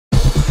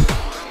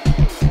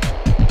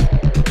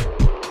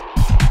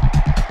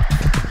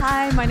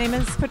Hi, my name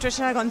is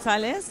Patricia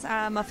Gonzalez.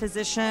 I'm a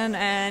physician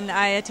and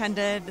I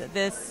attended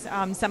this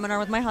seminar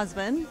with my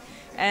husband.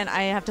 And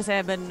I have to say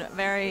I've been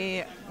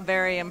very,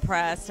 very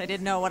impressed. I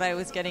didn't know what I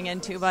was getting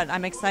into, but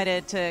I'm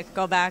excited to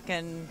go back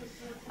and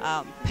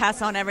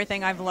pass on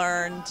everything I've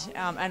learned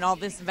and all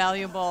this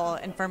valuable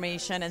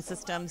information and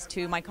systems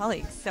to my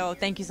colleagues. So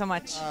thank you so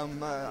much.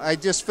 I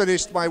just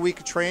finished my week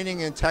of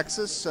training in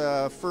Texas,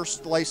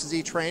 first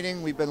licensee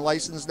training. We've been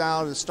licensed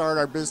now to start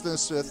our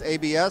business with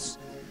ABS.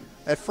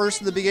 At first,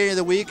 in the beginning of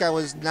the week, I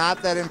was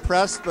not that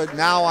impressed, but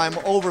now I'm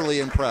overly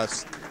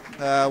impressed.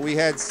 We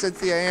had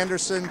Cynthia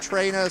Anderson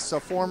train us,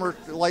 a former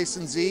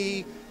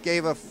licensee,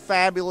 gave a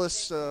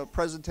fabulous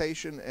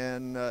presentation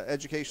and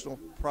educational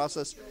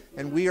process,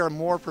 and we are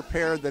more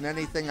prepared than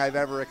anything I've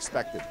ever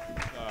expected.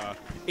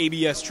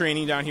 ABS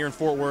training down here in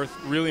Fort Worth,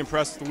 really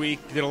impressed with the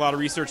week, did a lot of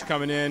research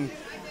coming in,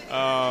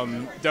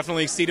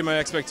 definitely exceeded my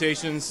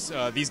expectations.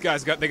 These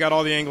guys got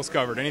all the angles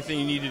covered. Anything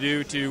you need to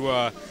do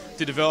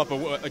to develop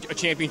a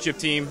championship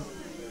team,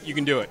 you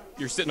can do it.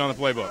 You're sitting on the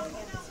playbook.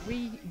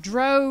 We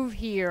drove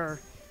here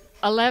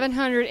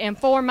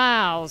 1,104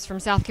 miles from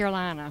South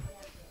Carolina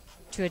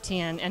to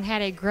attend and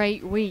had a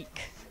great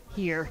week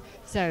here.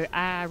 So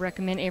I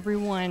recommend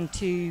everyone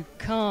to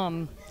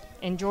come,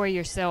 enjoy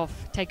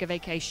yourself, take a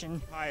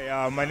vacation.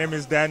 Hi, my name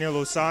is Daniel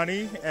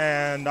Osani,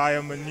 and I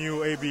am a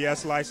new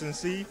ABS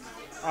licensee.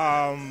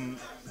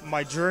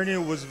 My journey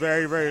was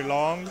very, very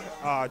long,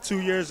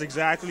 2 years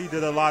exactly,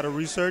 did a lot of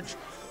research,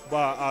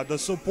 but the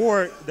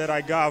support that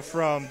I got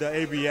from the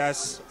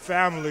ABS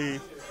family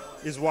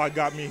is what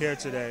got me here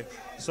today.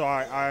 So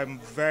I'm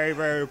very,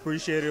 very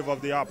appreciative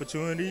of the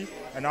opportunity,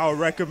 and I would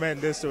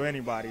recommend this to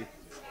anybody.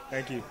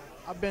 Thank you.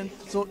 I've been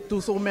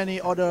to so many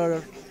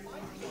other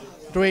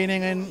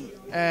training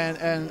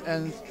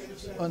and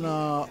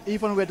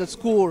even with the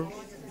school.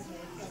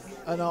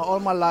 And all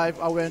my life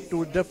I went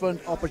to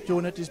different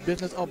opportunities,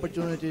 business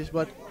opportunities,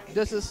 but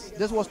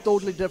this was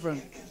totally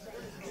different.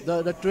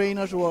 The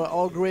trainers were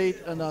all great,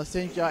 and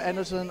Cynthia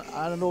Anderson,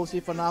 I don't know,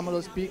 she's a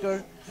phenomenal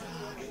speaker.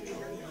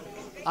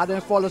 I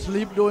didn't fall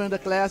asleep during the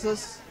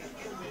classes.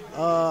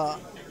 I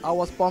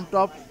was pumped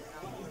up.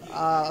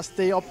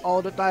 Stay up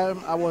all the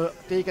time. I was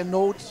taking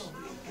notes,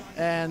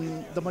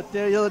 and the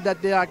material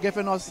that they are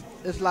giving us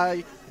is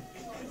like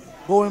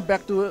going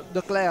back to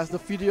the class. The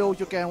videos,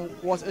 you can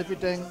watch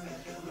everything.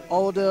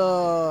 All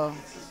the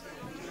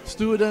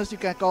students, you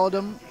can call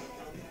them,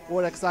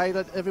 were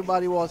excited.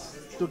 Everybody was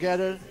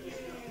together,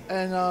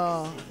 and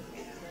I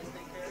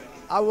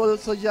will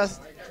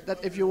suggest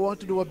that if you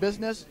want to do a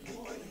business,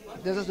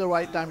 this is the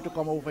right time to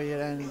come over here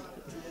and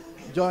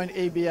join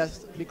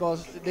ABS,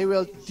 because they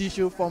will teach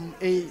you from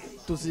A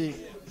to Z.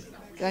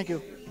 Thank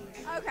you.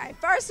 Okay,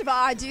 first of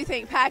all, I do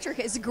think Patrick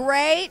is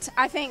great.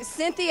 I think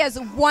Cynthia is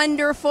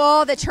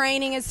wonderful. The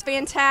training is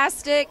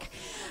fantastic.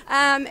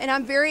 And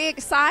I'm very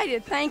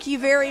excited. Thank you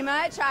very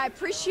much. I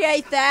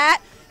appreciate that.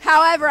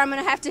 However, I'm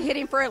going to have to hit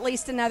him for at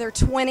least another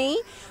 20.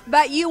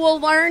 But you will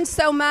learn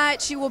so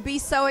much. You will be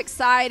so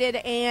excited.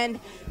 And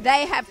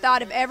they have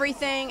thought of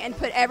everything and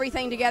put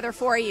everything together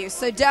for you.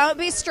 So don't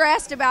be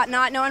stressed about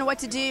not knowing what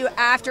to do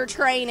after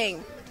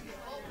training.